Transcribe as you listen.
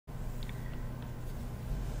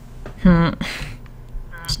Hmm.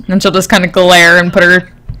 And she'll just kind of glare and put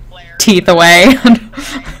her teeth away.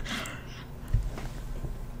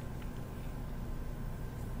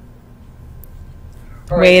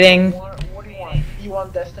 Waiting. What do you want? You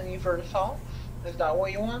want Destiny for yourself? Is that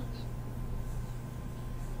what you want?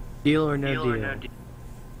 Deal or no deal?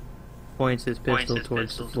 Points his pistol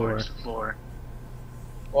towards the floor.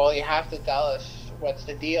 Well, you have to tell us what's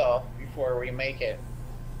the deal before we make it.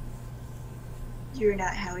 You're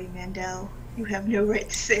not Howie Mandel. You have no right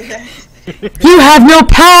to say that. You have no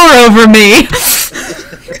power over me!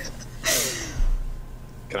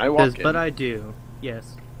 Can I walk in? But I do,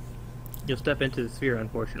 yes. You'll step into the sphere,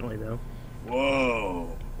 unfortunately, though.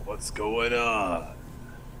 Whoa, what's going on?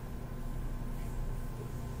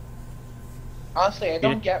 Honestly, I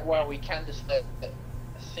don't get why we can't just let it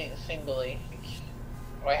singly.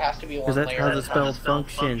 Why it has to be one layer? Because that's how the spell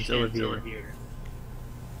functions, Olivia.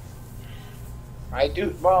 I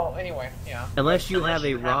do. Well, anyway, yeah. Unless you have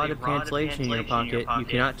a rod of cancellation in your pocket, you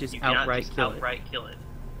cannot just outright kill it.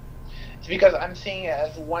 It's because I'm seeing it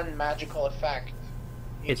as one magical effect.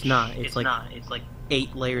 It's not. It's like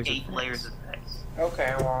 8 layers of effects.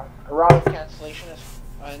 Okay, well, a rod of cancellation is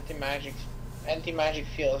anti-magic. Anti-magic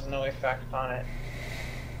feels no effect on it.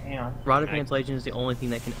 You know. Rod of cancellation is the only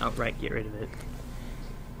thing that can outright get rid of it.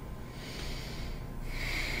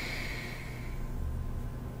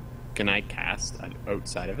 Can I cast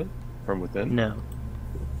outside of it? From within? No.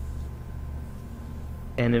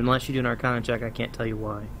 And unless you do an Arcana check, I can't tell you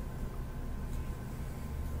why.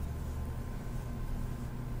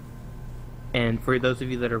 And for those of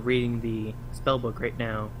you that are reading the spellbook right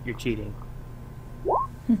now, you're cheating.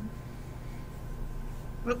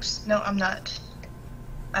 Oops, no, I'm not.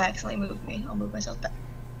 I accidentally moved me. I'll move myself back.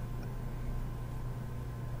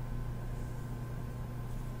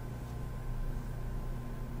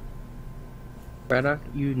 Braddock,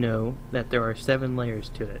 you know that there are 7 layers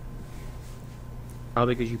to it.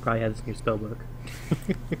 Probably because you probably have this in your spellbook.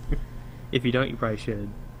 If you don't, you probably should.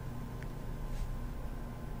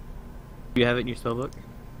 Do you have it in your spellbook?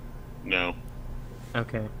 No.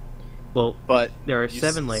 Okay. Well, but there are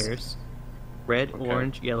 7 layers. Red,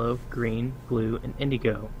 orange, yellow, green, blue, and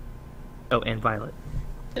indigo. Oh, and violet.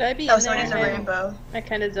 Should I be Oh, in so it there? is a rainbow. I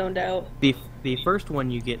kind of zoned out. The first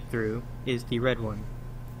one you get through is the red one,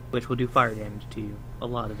 which will do fire damage to you. A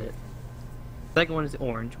lot of it. The second one is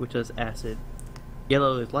orange, which does acid.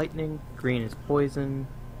 Yellow is lightning. Green is poison.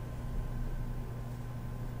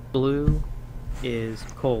 Blue is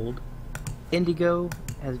cold. Indigo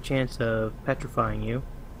has a chance of petrifying you.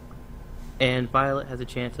 And violet has a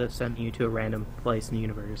chance of sending you to a random place in the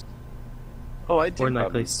universe. Oh, I do or in have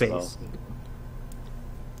likely this space. spell.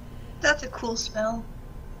 That's a cool spell.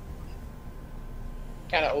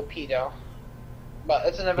 Kind of OP though. But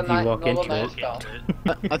it's another If you walk noble into it. spell.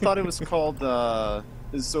 I thought it was called,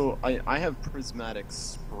 so I have prismatic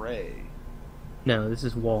spray. No, this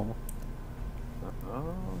is wall.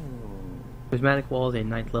 Oh. Prismatic wall is a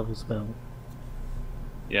 9th level spell.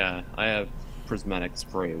 Yeah, I have prismatic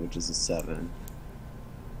spray, which is a 7.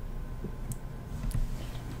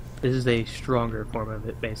 This is a stronger form of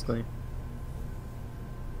it, basically.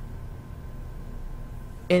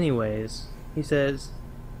 Anyways, he says,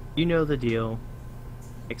 you know the deal.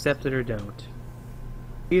 Accept it or don't.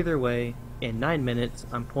 Either way, in 9 minutes,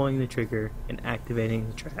 I'm pulling the trigger and activating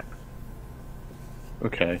the trap.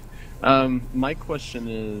 Okay. My question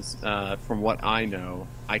is, from what I know,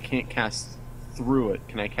 I can't cast through it.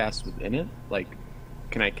 Can I cast within it? Like,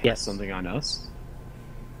 can I cast something on us?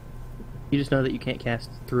 You just know that you can't cast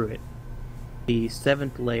through it. The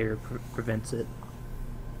 7th layer prevents it.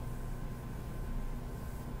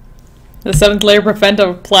 The 7th layer prevent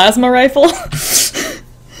a plasma rifle?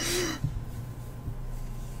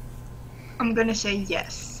 I'm gonna say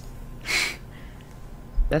yes.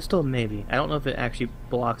 That's still a maybe. I don't know if it actually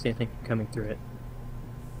blocks anything from coming through it.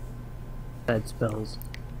 Bad spells.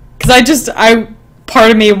 Because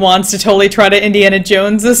part of me wants to totally try to Indiana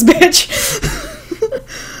Jones this bitch.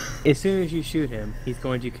 As soon as you shoot him, he's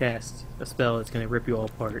going to cast a spell that's going to rip you all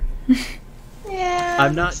apart. Yeah,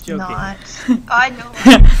 I'm not it's joking. Not. I know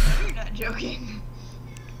you're not joking.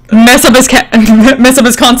 Mess up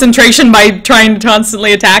his concentration by trying to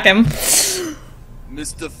constantly attack him.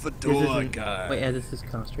 Mr. Fedora guy. Wait, yeah, this is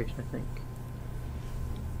concentration, I think.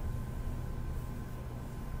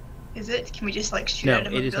 Is it? Can we just like shoot No, at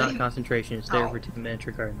him? it is not billion? concentration. It's there Oh. for 2 minutes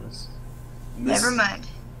regardless. Never mind.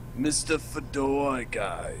 Mr. Fedora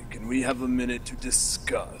guy, can we have a minute to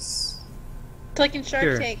discuss? It's like in Shark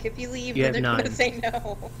Sure. Tank. If you leave, You then have they're gonna 9. say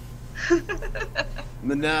no.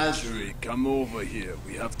 Menagerie, come over here.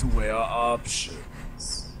 We have to weigh our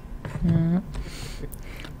options.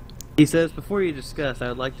 He says, before you discuss, I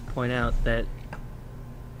would like to point out that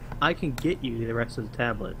I can get you the rest of the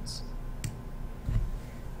tablets.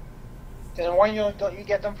 Then why don't you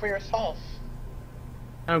get them for yourself?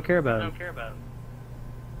 I don't care about them.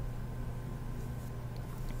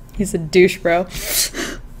 He's a douche, bro.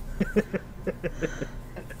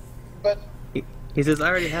 But He says, I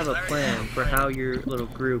already have a plan for how your little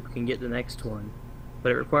group can get the next one,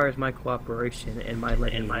 but it requires my cooperation and my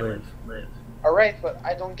letting you live. alright, but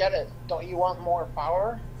I don't get it. Don't you want more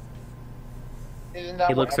power? Isn't that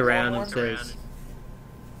He what looks everyone around and wants? says,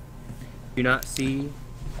 do not see?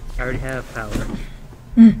 I already have power.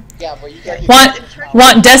 Yeah, but you get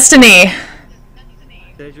Want destiny.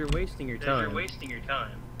 He says, you're wasting your time.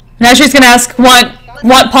 Now she's gonna ask, want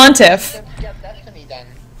pontiff? Get destiny then.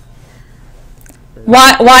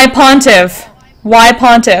 Why pontiff? Why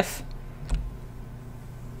pontiff?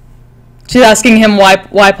 She's asking him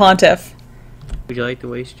why pontiff. Would you like to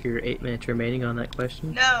waste your 8 minutes remaining on that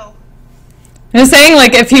question? No. I'm just saying,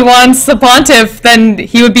 like, if he wants the pontiff, then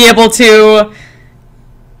he would be able to,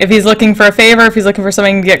 if he's looking for a favor, if he's looking for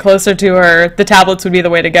something to get closer to her, the tablets would be the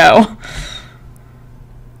way to go.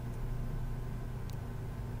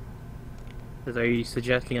 Says, are you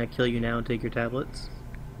suggesting I kill you now and take your tablets?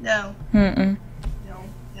 No. Mm-mm.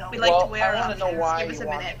 No. We like to wear I want off. to know why Give us you a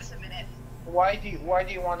want minute. Why do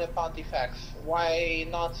you want a pontifex? Why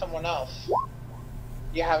not someone else?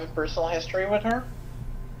 You have a personal history with her?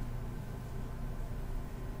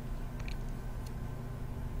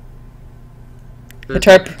 The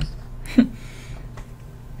terp.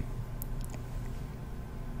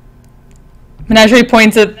 Menagerie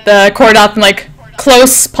points at the Cordoth and, like,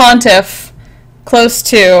 close pontiff. Close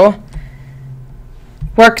to.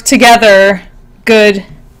 Work together. Good.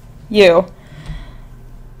 You.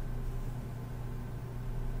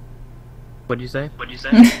 What'd you say?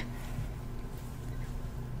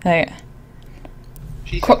 Hey.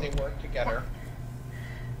 She said they work together.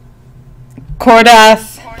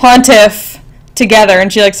 Cordoth, pontiff, together,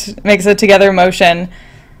 and she makes a together motion.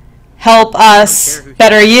 Help us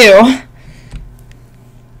better you.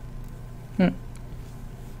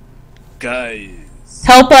 Guys,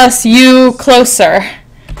 Help us you closer.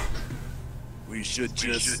 we should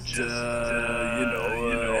just, hand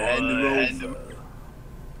him over.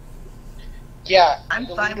 Yeah, I'm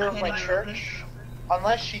the fine leader with of my handing church.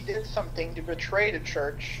 Unless she did something to betray the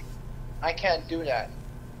church, I can't do that.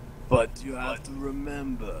 But you have to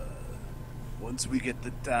remember, once we get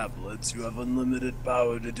the tablets, you have unlimited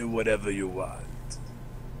power to do whatever you want.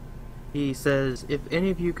 He says, if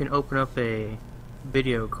any of you can open up a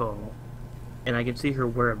video call, and I can see her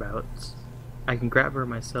whereabouts, I can grab her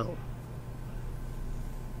myself.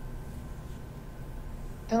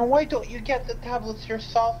 Then why don't you get the tablets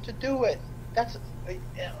yourself to do it? That's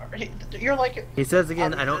you're like. He says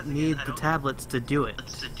again, I don't need the tablets to do it.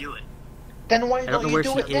 Then why I don't don't know you where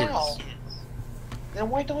do she it now? is. Then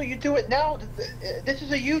why don't you do it now? This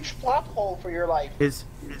is a huge plot hole for your life. His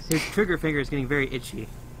trigger finger is getting very itchy.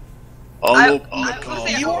 I'll open the I was call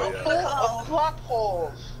there. You for are you. full of plot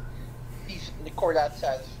holes. Cordat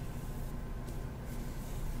says.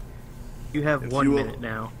 You have If 1 you- minute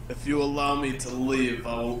now. If you allow me to leave,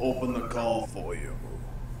 I will open the call for you.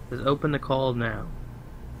 Says open the call now.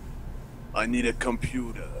 I need a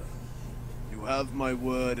computer. You have my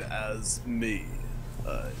word as me,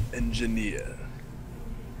 engineer.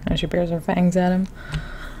 And she bares her fangs at him.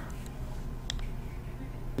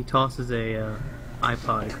 He tosses a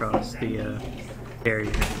iPod across the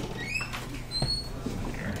barrier.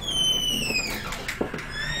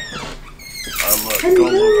 Go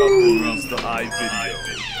look up who used the iVideo.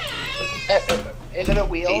 Is it a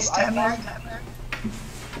wheel? FaceTime.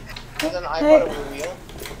 Is an iPod a wheel?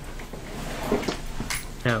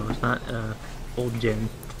 No, it's not old gen.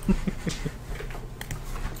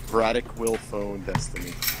 Braddock will phone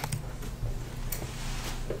Destiny.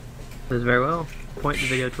 Says very well. Point the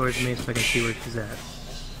video towards me so I can see where she's at.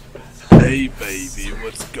 Hey baby,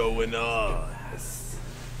 what's going on?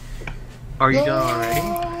 Are you done already?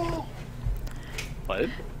 What?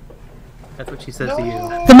 That's what she says to you.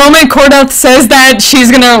 The moment Cordoth says that, she's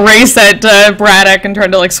gonna race at Braddock and try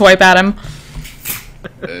to, like, swipe at him.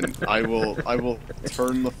 And I will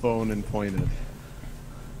turn the phone and point it.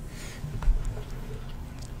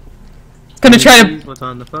 Gonna try to. What's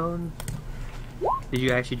on the phone? Did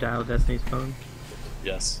you actually dial Destiny's phone?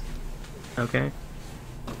 Yes. Okay.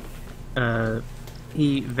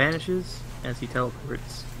 He vanishes as he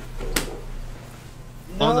teleports.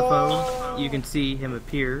 On the phone, you can see him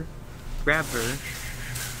appear, grab her,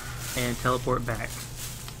 and teleport back.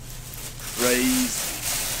 Crazy.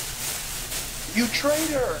 You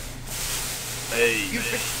traitor! Hey.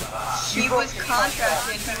 He was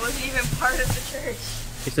contracted. He wasn't even part of the church.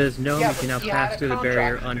 It says no, Yeah, you can now but he had pass a through the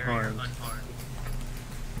barrier contract. unharmed.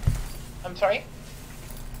 I'm sorry?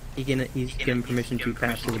 He's given permission to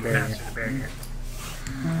pass through the barrier.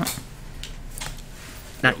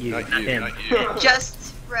 Not you, him.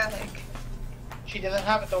 Just Radek. She doesn't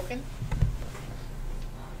have a token?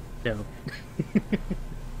 No.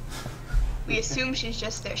 We assume she's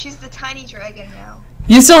just there. She's the tiny dragon now.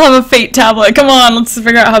 You still have a fate tablet. Come on, let's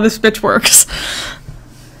figure out how this bitch works.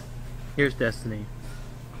 Here's Destiny.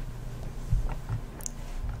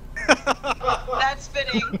 That's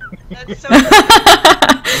fitting. That's so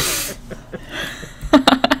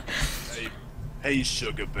Hey,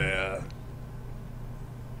 Sugar Bear.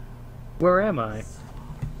 Where am I?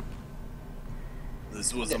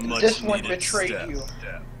 This was a much This one needed betrayed step. you.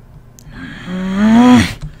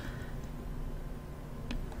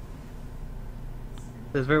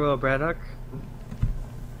 Says very well, Braddock.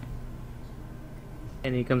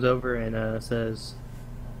 And he comes over and says,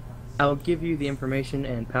 I'll give you the information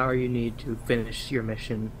and power you need to finish your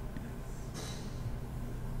mission.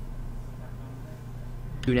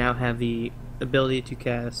 You now have the ability to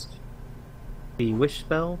cast the wish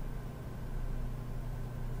spell.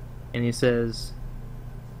 And he says,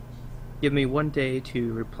 give me 1 day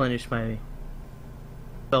to replenish my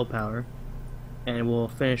spell power, and we'll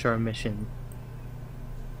finish our mission.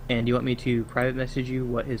 And do you want me to private message you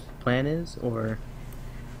what his plan is, or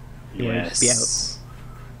you want to just be out?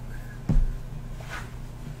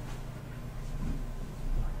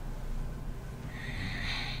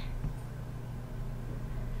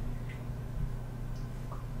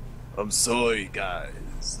 I'm sorry,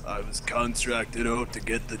 guys. I was contracted out to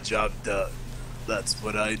get the job done. That's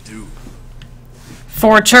what I do.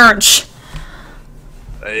 For church.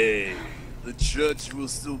 Hey, the church will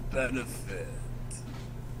still benefit.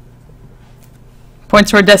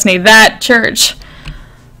 Points toward Destiny. That church.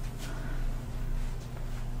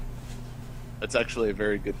 That's actually a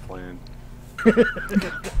very good plan.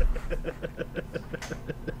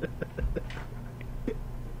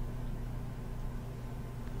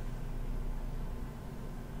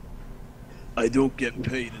 I don't get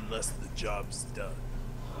paid unless the job's done.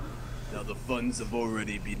 Now the funds have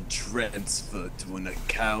already been transferred to an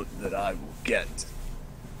account that I will get.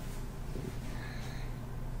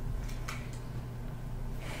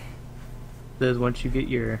 Says once you get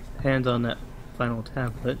your hands on that final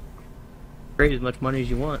tablet, trade as much money as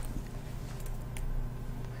you want.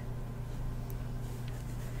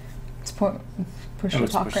 Let's push the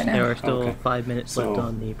let's talk push right the- There now. are still Okay. 5 minutes So, left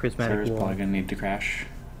on the prismatic Sarah's wall. probably gonna need to crash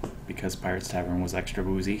because Pirate's Tavern was extra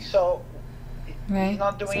boozy. So, Right. he's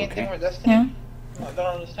not doing It's anything okay. with Destiny? Yeah. I don't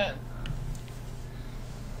understand.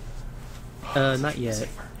 Not yet.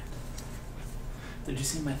 Did you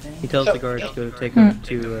see my thing? He tells So- the guards to go take him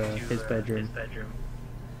to his bedroom.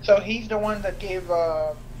 So he's the one that gave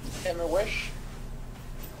him a wish?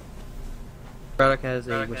 Braddock has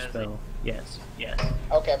a wish spell. Yes.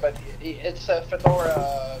 Okay, but it's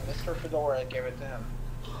Fedora, Mr. Fedora that gave it to him.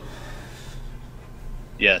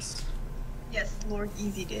 Yes. Yes, Lord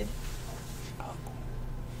Easy did.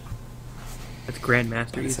 That's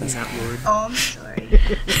Grandmaster Easy, not Lord. Oh, I'm sorry.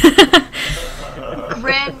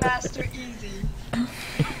 Grandmaster Easy.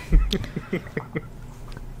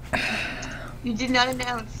 You did not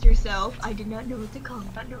announce yourself. I did not know what to call.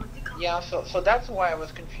 Yeah, so that's why I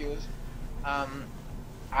was confused.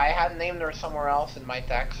 I had named her somewhere else in my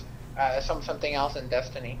text. Something else in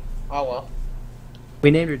Destiny. Oh well. We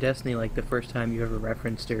named her Destiny like the first time you ever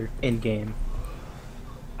referenced her in game.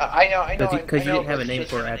 I know. Because you didn't have a it's name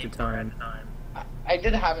just- for her at the time. I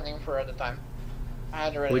did have a name for her at the time. I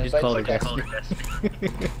had her in We it, just but called her it's okay.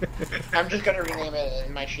 Destiny. I'm just gonna rename it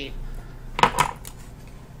in my sheet.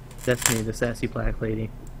 Destiny, the sassy black lady.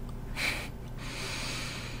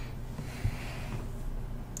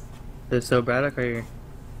 So Braddock, are you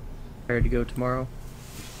ready to go tomorrow?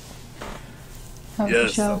 How's the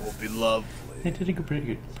Yes, show? that will be lovely. They did a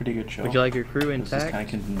pretty good show. Would you like your crew This is kind of intact?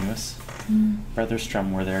 continuous. Brother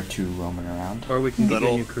Strum were there too, roaming around. Or we can get you a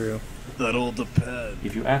That'll- new crew. That all depends.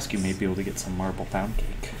 If you ask, you may be able to get some marble pound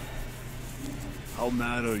cake. How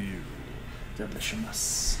mad are you?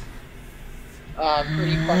 Delicious.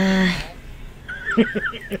 Pretty fucking.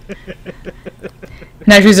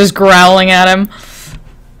 Now she's just growling at him.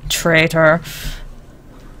 Traitor.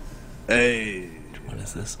 Hey, What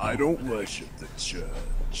is this? I don't worship the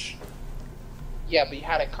church. Yeah, but you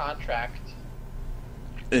had a contract.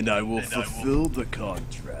 And I will fulfill the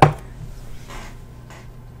contract.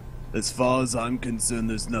 As far as I'm concerned,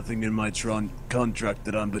 there's nothing in my contract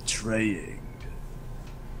that I'm betraying.